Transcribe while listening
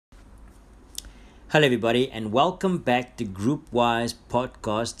Hello, everybody, and welcome back to Groupwise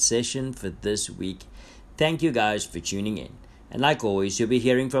podcast session for this week. Thank you guys for tuning in. And like always, you'll be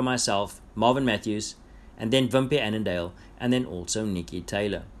hearing from myself, Marvin Matthews, and then Wimpy Annandale, and then also Nikki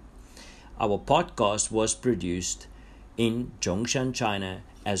Taylor. Our podcast was produced in Zhongshan, China,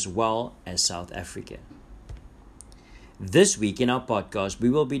 as well as South Africa. This week in our podcast, we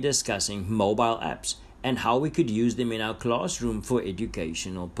will be discussing mobile apps and how we could use them in our classroom for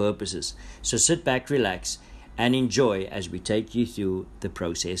educational purposes. So sit back, relax, and enjoy as we take you through the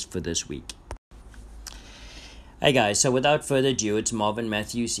process for this week. Hey guys, so without further ado, it's Marvin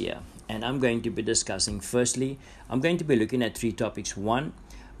Matthews here, and I'm going to be discussing, firstly, I'm going to be looking at 3 topics. 1,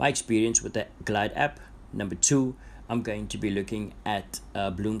 my experience with the Glide app. Number 2, I'm going to be looking at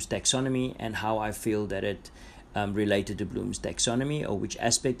Bloom's taxonomy and how I feel that it related to Bloom's taxonomy, or which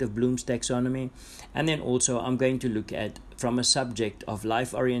aspect of Bloom's taxonomy. And then also I'm going to look at, from a subject of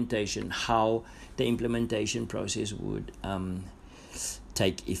life orientation, how the implementation process would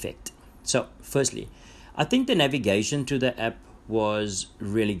take effect. So firstly, I think the navigation to the app was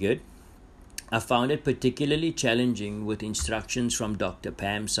really good. I found it particularly challenging with instructions from Dr.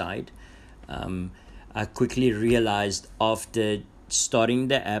 Pam's side. I quickly realized after starting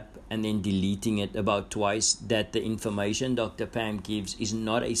the app and then deleting it about twice that the information Dr. Pam gives is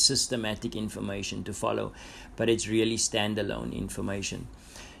not a systematic information to follow, but it's really standalone information.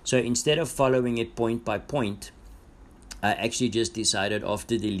 So instead of following it point by point, I actually just decided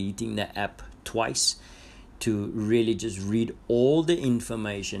after deleting the app twice to really just read all the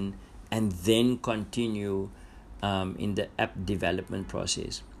information and then continue in the app development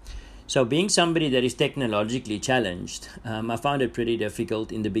process. So being somebody that is technologically challenged, I found it pretty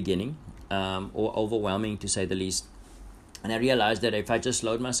difficult in the beginning, or overwhelming to say the least. And I realized that if I just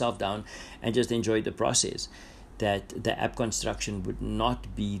slowed myself down and just enjoyed the process, that the app construction would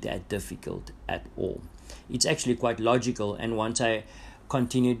not be that difficult at all. It's actually quite logical, and once I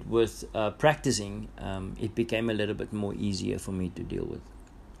continued with practicing, it became a little bit more easier for me to deal with.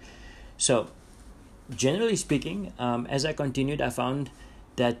 So generally speaking, as I continued, I found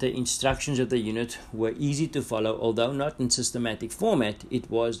that the instructions of the unit were easy to follow, although not in systematic format. It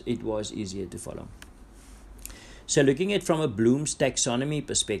was easier to follow. So looking at from a Bloom's taxonomy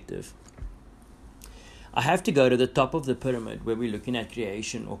perspective, I have to go to the top of the pyramid where we're looking at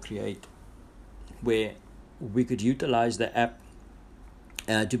creation or create, where we could utilize the app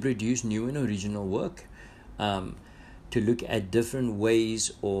to produce new and original work, to look at different ways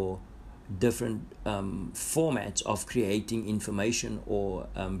or different formats of creating information or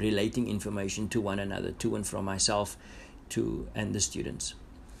relating information to one another, to and from myself and the students.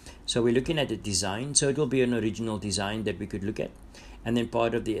 So we're looking at the design, so it will be an original design that we could look at, and then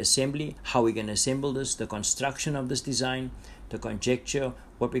part of the assembly, how we're going to assemble this, the construction of this design, the conjecture,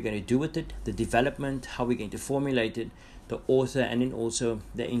 what we're going to do with it, the development, how we're going to formulate it, the author, and then also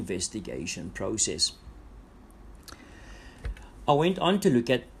the investigation process. I went on to look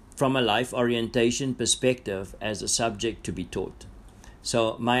at from a life orientation perspective as a subject to be taught.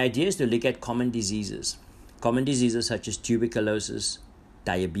 So my idea is to look at common diseases such as tuberculosis,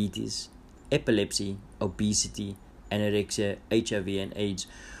 diabetes, epilepsy, obesity, anorexia, HIV and AIDS,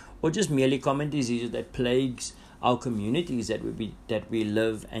 or just merely common diseases that plagues our communities that we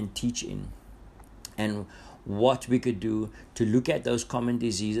live and teach in, and what we could do to look at those common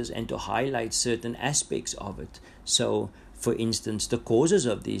diseases and to highlight certain aspects of it. So for instance, the causes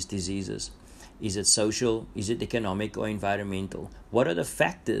of these diseases. Is it social? Is it economic or environmental? What are the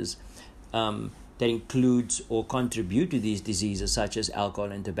factors that includes or contribute to these diseases, such as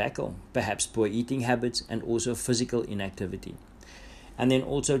alcohol and tobacco, perhaps poor eating habits, and also physical inactivity? And then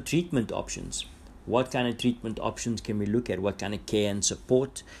also treatment options. What kind of treatment options can we look at? What kind of care and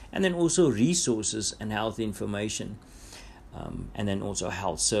support? And then also resources and health information. And then also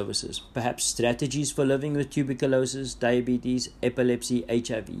health services, perhaps strategies for living with tuberculosis, diabetes, epilepsy,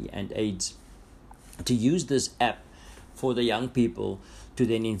 HIV, and AIDS. To use this app for the young people to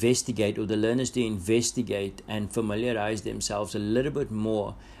then investigate, or the learners to investigate and familiarize themselves a little bit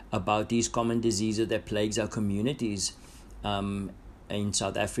more about these common diseases that plagues our communities in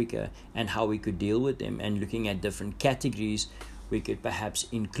South Africa, and how we could deal with them, and looking at different categories we could perhaps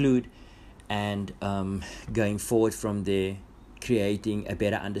include, and going forward from there, creating a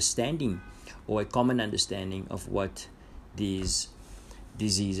better understanding or a common understanding of what these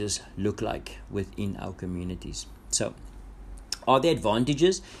diseases look like within our communities. So, are there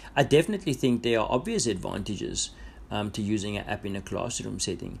advantages? I definitely think there are obvious advantages to using an app in a classroom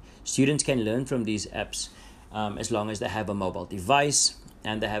setting. Students can learn from these apps as long as they have a mobile device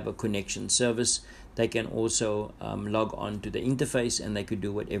and they have a connection service. They can also log on to the interface, and they could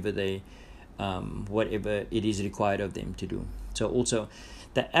do whatever they whatever it is required of them to do. So also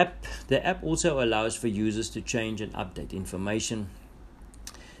the app also allows for users to change and update information.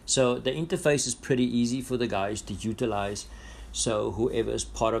 So the interface is pretty easy for the guys to utilize. So whoever is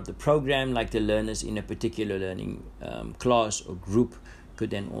part of the program, like the learners in a particular learning class or group, could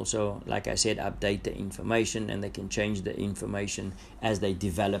then also, like I said, update the information, and they can change the information as they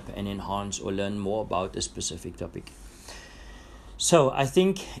develop and enhance or learn more about a specific topic. So I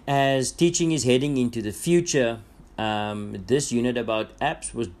think as teaching is heading into the future, this unit about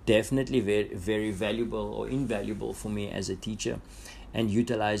apps was definitely very, very valuable or invaluable for me as a teacher, and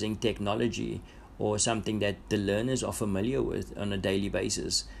utilizing technology or something that the learners are familiar with on a daily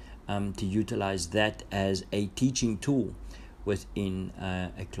basis, to utilize that as a teaching tool within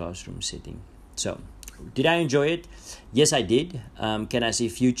a classroom setting. So did I enjoy it? Yes, I did. Can I see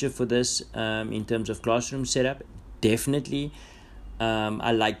future for this in terms of classroom setup? Definitely.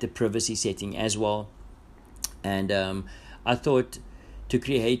 I like the privacy setting as well. And I thought to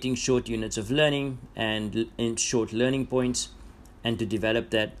creating short units of learning and in short learning points, and to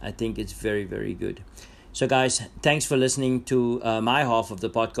develop that, I think it's very, very good. So guys, thanks for listening to my half of the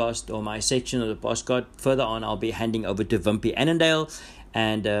podcast, or my section of the podcast. Further on, I'll be handing over to Wimpy Annandale,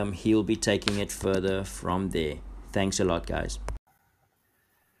 and he'll be taking it further from there. Thanks a lot, guys.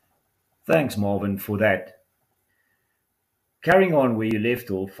 Thanks, Marvin, for that. Carrying on where you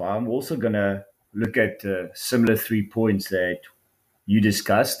left off, I'm also going to look at similar 3 points that you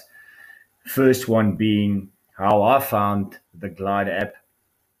discussed. First one being how I found the Glide app,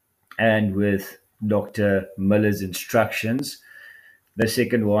 and with Dr. Miller's instructions. The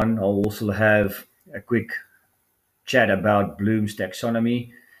second one, I'll also have a quick chat about Bloom's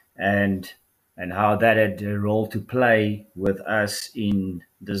taxonomy, and how that had a role to play with us in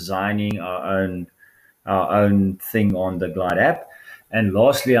designing our own thing on the Glide app. And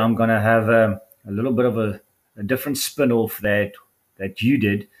lastly, I'm going to have a little bit of a different spin off that you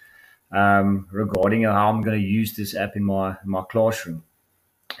did, regarding how I'm going to use this app in my classroom.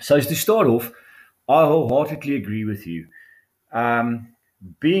 So, to start off, I wholeheartedly agree with you. Um,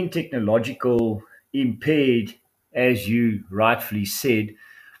 Being technological impaired, as you rightfully said,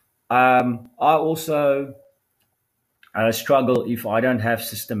 I also struggle if I don't have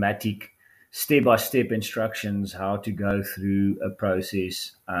systematic step-by-step instructions how to go through a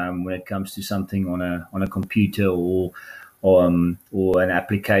process, when it comes to something on a computer, or an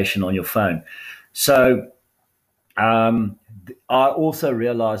application on your phone. So I also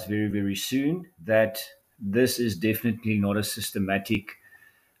realized very, very soon that this is definitely not a systematic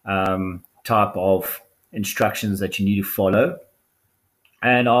type of instructions that you need to follow.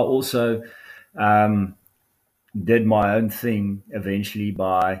 And I also um, did my own thing eventually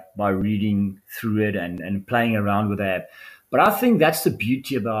by reading through it, and playing around with that. But I think that's the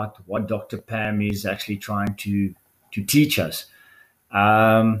beauty about what Dr. Pam is actually trying to teach us.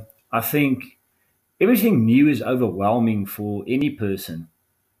 I think everything new is overwhelming for any person.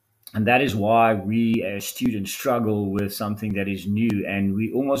 And that is why we as students struggle with something that is new, and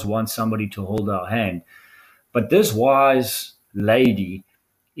we almost want somebody to hold our hand. But this wise lady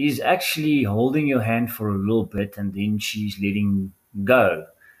is actually holding your hand for a little bit, and then she's letting go,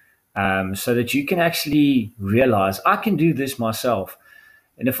 so that you can actually realize I can do this myself.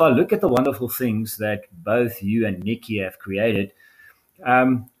 And if I look at the wonderful things that both you and Nikki have created,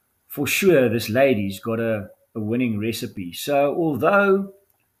 um, for sure this lady's got a winning recipe. So although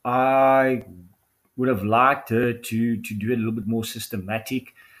I would have liked her to do it a little bit more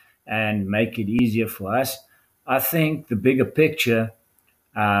systematic and make it easier for us, I think the bigger picture,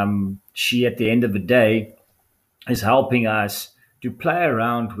 she at the end of the day is helping us to play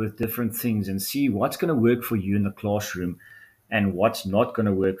around with different things and see what's going to work for you in the classroom and what's not going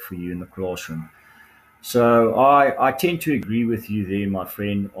to work for you in the classroom. So I tend to agree with you there, my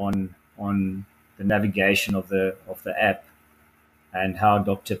friend, on the navigation of the app and how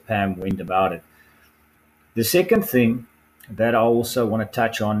Dr. Pam went about it. The second thing that I also want to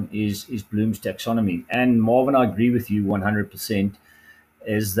touch on is Bloom's taxonomy. And Marvin, I agree with you 100%,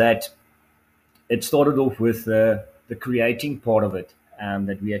 is that it started off with the creating part of it,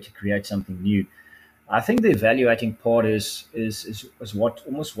 that we had to create something new. I think the evaluating part is what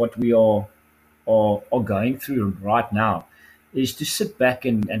almost what we are going through right now, is to sit back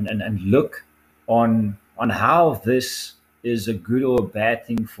and look on how this is a good or a bad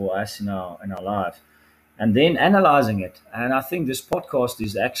thing for us in our life, and then analyzing it. And I think this podcast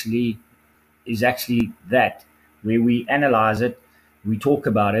is actually that, where we analyze it, we talk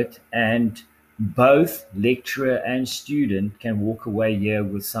about it, and both lecturer and student can walk away here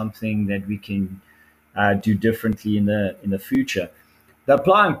with something that we can do differently in the future. the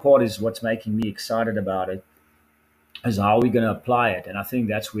applying part is what's making me excited about it, is how we're going to apply it. And I think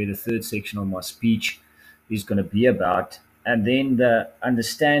that's where the third section of my speech is going to be about. And then the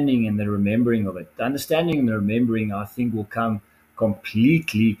understanding and the remembering of it. The understanding and the remembering, I think, will come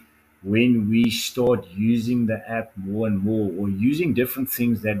completely when we start using the app more and more, or using different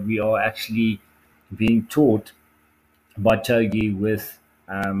things that we are actually being taught by Togi with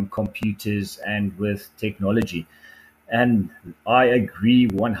computers and with technology. And I agree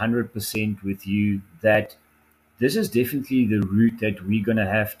 100% with you that this is definitely the route that we're going to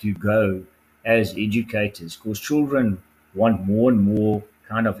have to go as educators, because children want more and more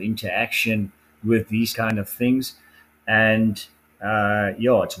kind of interaction with these kind of things. And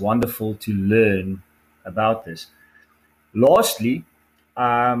yeah, it's wonderful to learn about this. Lastly,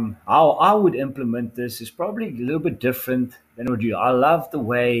 how I would implement this is probably a little bit different than what you. I love the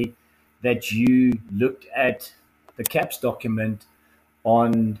way that you looked at the CAPS document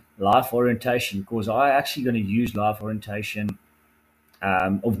on life orientation, because I actually going to use life orientation,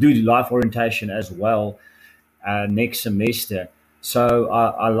 or do life orientation as well next semester. So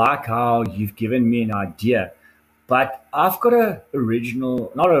I like how you've given me an idea, but I've got a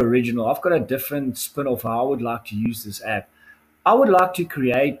original, not an original. I've got a different spin of how I would like to use this app. I would like to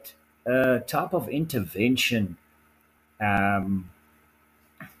create a type of intervention, um,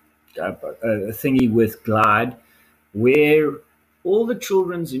 a thingy with Glide, where all the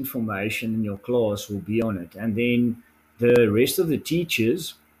children's information in your class will be on it, and then the rest of the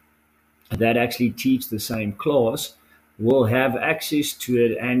teachers that actually teach the same class will have access to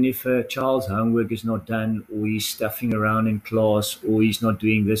it. And if a child's homework is not done, or he's stuffing around in class, or he's not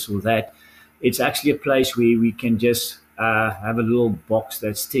doing this or that, it's actually a place where we can just have a little box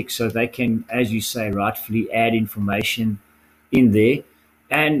that's ticked, so they can, as you say, rightfully add information in there.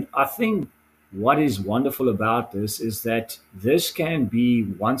 And I think what is wonderful about this is that this can be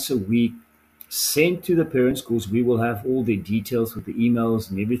once a week sent to the parents, because we will have all the details with the emails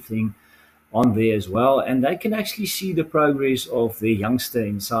and everything on there as well. And they can actually see the progress of their youngster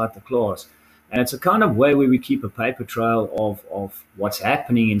inside the class. And it's a kind of way where we keep a paper trail of what's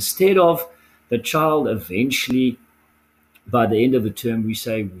happening, instead of the child eventually, by the end of the term, we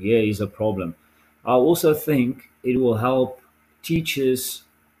say, yeah, is a problem. I also think it will help teachers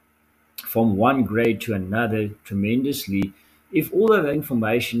from one grade to another tremendously if all of the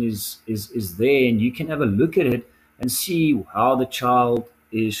information is there, and you can have a look at it and see how the child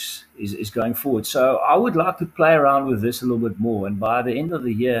is going forward. So I would like to play around with this a little bit more, and by the end of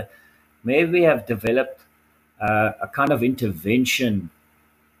the year, maybe we have developed a kind of intervention,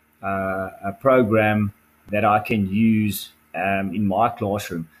 a program that I can use in my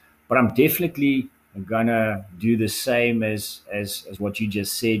classroom. But I'm definitely gonna do the same as what you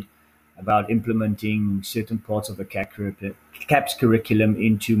just said about implementing certain parts of the CAPS curriculum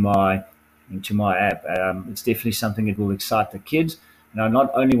into my app. It's definitely something that will excite the kids, and I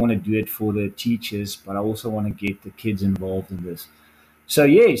not only want to do it for the teachers, but I also want to get the kids involved in this. So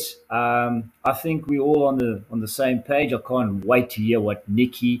yes, I think we're all on the same page. I can't wait to hear what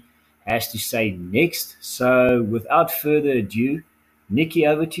Nikki has to say next. So without further ado, Nikki,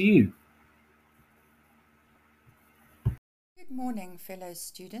 over to you. Good morning, fellow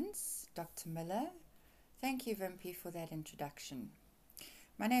students. Dr. Miller. Thank you, Vimpy, for that introduction.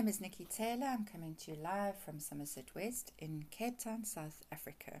 My name is Nikki Taylor. I'm coming to you live from Somerset West in Cape Town, South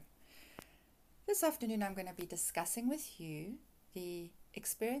Africa. This afternoon, I'm going to be discussing with you the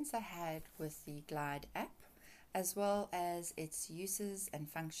experience I had with the Glide app, as well as its uses and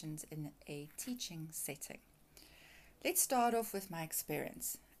functions in a teaching setting. Let's start off with my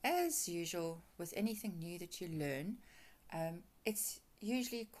experience. As usual, with anything new that you learn, it's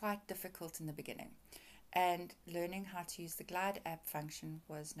usually quite difficult in the beginning, and learning how to use the Glide app function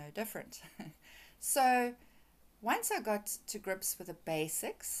was no different. So once I got to grips with the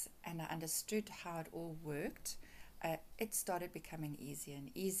basics and I understood how it all worked, it started becoming easier and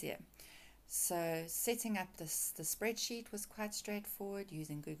easier. So setting up the spreadsheet was quite straightforward.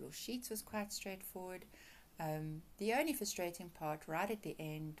 Using Google Sheets was quite straightforward. The only frustrating part right at the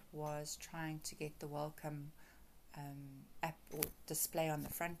end was trying to get the welcome app or display on the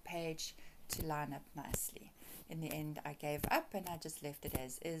front page to line up nicely. In the end, I gave up and I just left it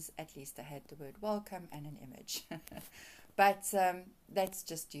as is. At least I had the word welcome and an image. But that's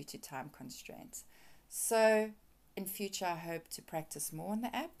just due to time constraints. So in future, I hope to practice more on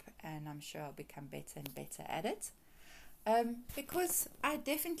the app, and I'm sure I'll become better and better at it, because I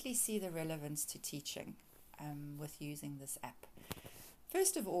definitely see the relevance to teaching with using this app.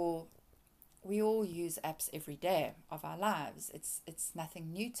 First of all, we all use apps every day of our lives. It's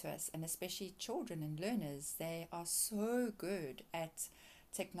nothing new to us, and especially children and learners, they are so good at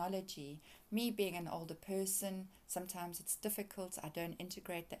technology. Me being an older person, sometimes it's difficult. I don't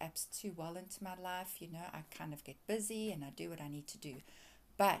integrate the apps too well into my life. I kind of get busy and I do what I need to do.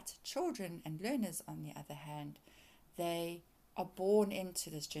 But children and learners, on the other hand, they are born into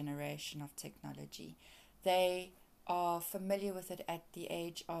this generation of technology. They are familiar with it at the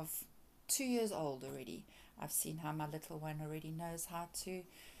age of 2 years old already. I've seen how my little one already knows how to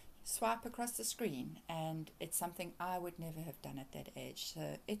swipe across the screen, and it's something I would never have done at that age.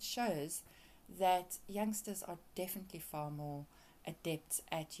 So it shows that youngsters are definitely far more adept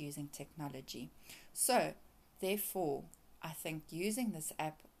at using technology. So therefore, I think using this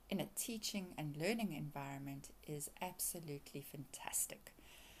app in a teaching and learning environment is absolutely fantastic.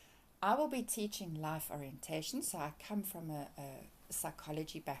 I will be teaching life orientation, so I come from a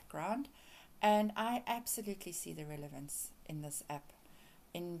psychology background, and I absolutely see the relevance in this app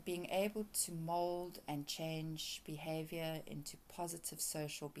in being able to mold and change behavior into positive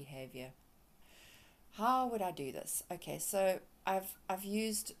social behavior. How would I do this? Okay, so I've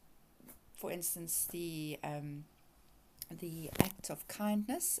used, for instance, the act of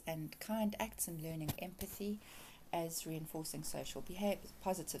kindness and kind acts and learning empathy as reinforcing social behavior,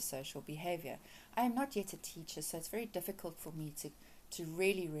 positive social behavior. I am not yet a teacher, so it's very difficult for me to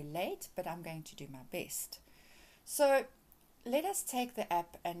really relate, but I'm going to do my best. So let us take the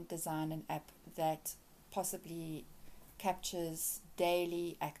app and design an app that possibly captures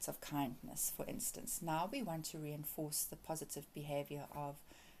daily acts of kindness, for instance. Now we want to reinforce the positive behavior of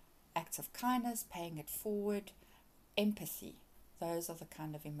acts of kindness, paying it forward, empathy. Those are the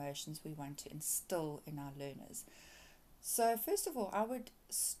kind of emotions we want to instill in our learners. So first of all, I would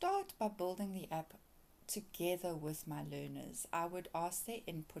start by building the app together with my learners. I would ask their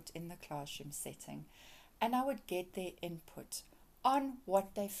input in the classroom setting, and I would get their input on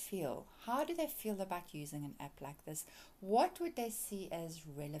what they feel. How do they feel about using an app like this? What would they see as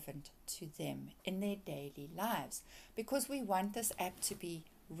relevant to them in their daily lives? Because we want this app to be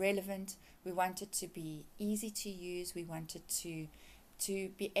relevant, we want it to be easy to use, we want it to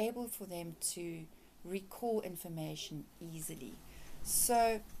be able for them to recall information easily.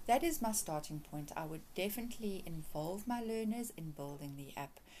 So that is my starting point. I would definitely involve my learners in building the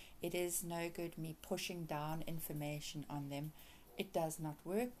app. It is no good me pushing down information on them. It does not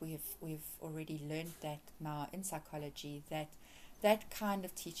work. We've already learned that now in psychology, that kind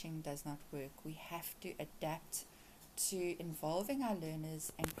of teaching does not work. We have to adapt to involving our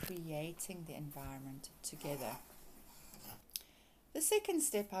learners and creating the environment together. The second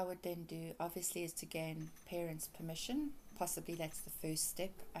step I would then do, obviously, is to gain parents' permission. Possibly that's the first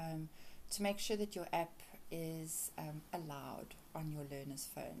step, to make sure that your app is allowed on your learners'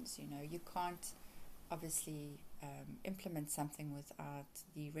 phones. You can't obviously implement something without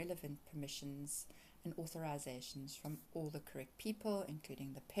the relevant permissions and authorizations from all the correct people,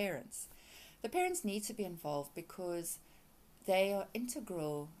 including the parents. The parents need to be involved because they are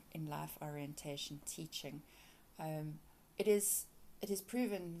integral in life orientation teaching. It is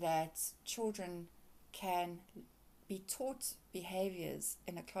proven that children can be taught behaviors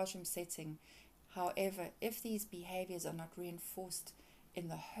in a classroom setting. However, if these behaviors are not reinforced in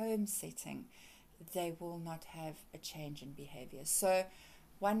the home setting, they will not have a change in behavior. So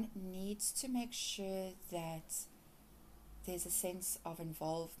one needs to make sure that there's a sense of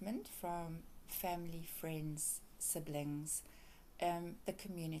involvement from family, friends, siblings, the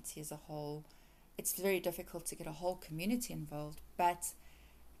community as a whole. It's very difficult to get a whole community involved, but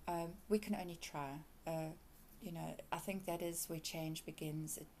we can only try. I think that is where change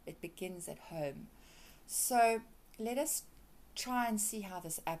begins. It begins at home. So let us try and see how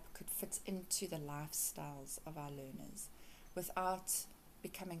this app could fit into the lifestyles of our learners without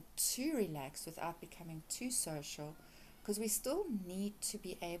becoming too relaxed, without becoming too social, because we still need to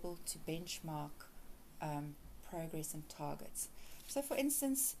be able to benchmark progress and targets. So for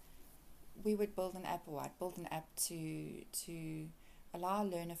instance, we would build an app, to allow a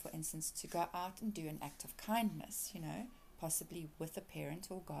learner, for instance, to go out and do an act of kindness, possibly with a parent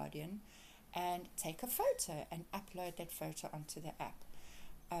or guardian, and take a photo and upload that photo onto the app.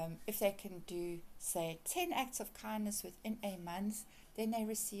 If they can do, say, 10 acts of kindness within a month, then they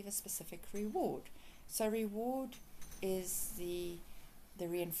receive a specific reward. So reward is the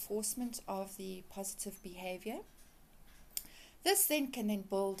reinforcement of the positive behavior. This then can then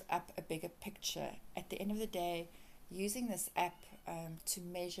build up a bigger picture. At the end of the day, using this app to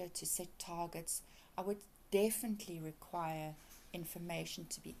measure, to set targets, I would definitely require information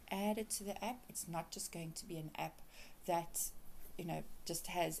to be added to the app. It's not just going to be an app that just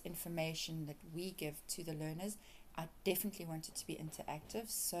has information that we give to the learners. I definitely want it to be interactive,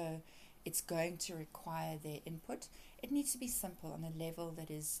 so it's going to require their input. It needs to be simple on a level that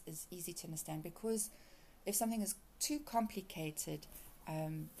is easy to understand, because if something is too complicated,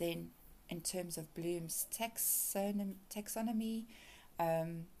 then in terms of Bloom's taxonomy,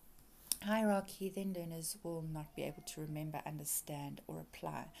 hierarchy, then learners will not be able to remember, understand, or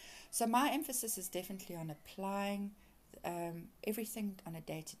apply. So my emphasis is definitely on applying everything on a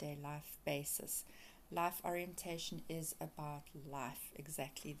day-to-day life basis. Life orientation is about life,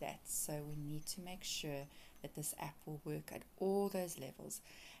 exactly that. So we need to make sure that this app will work at all those levels.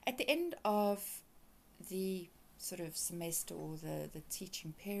 At the end of the sort of semester or the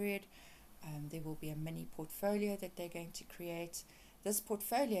teaching period, there will be a mini portfolio that they're going to create. This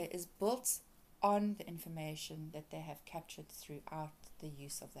portfolio is built on the information that they have captured throughout the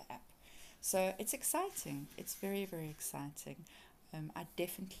use of the app. So it's exciting. It's very, very exciting. I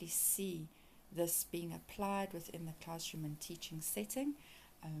definitely see this being applied within the classroom and teaching setting.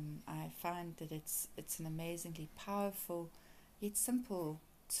 I find that it's an amazingly powerful yet simple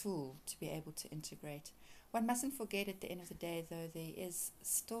tool to be able to integrate. One mustn't forget, at the end of the day, though, there is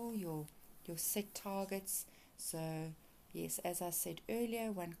still your set targets. So yes, as I said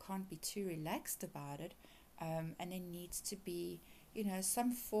earlier, one can't be too relaxed about it, and there needs to be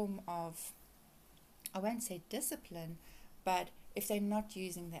some form of, I won't say discipline, but if they're not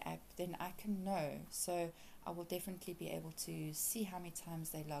using the app, then I can know. So I will definitely be able to see how many times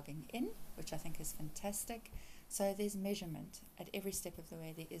they're logging in, which I think is fantastic. So there's measurement at every step of the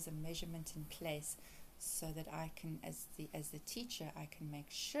way. There is a measurement in place, so that I can, as the teacher, I can make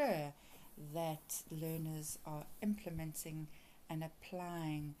sure that learners are implementing and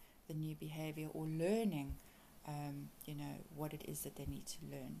applying the new behavior, or learning, what it is that they need to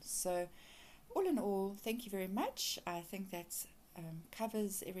learn. So all in all, thank you very much. I think that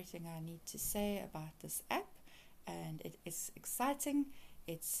covers everything I need to say about this app, and it is exciting.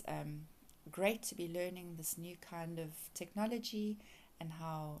 It's great to be learning this new kind of technology and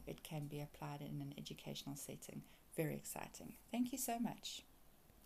how it can be applied in an educational setting. Very exciting. Thank you so much.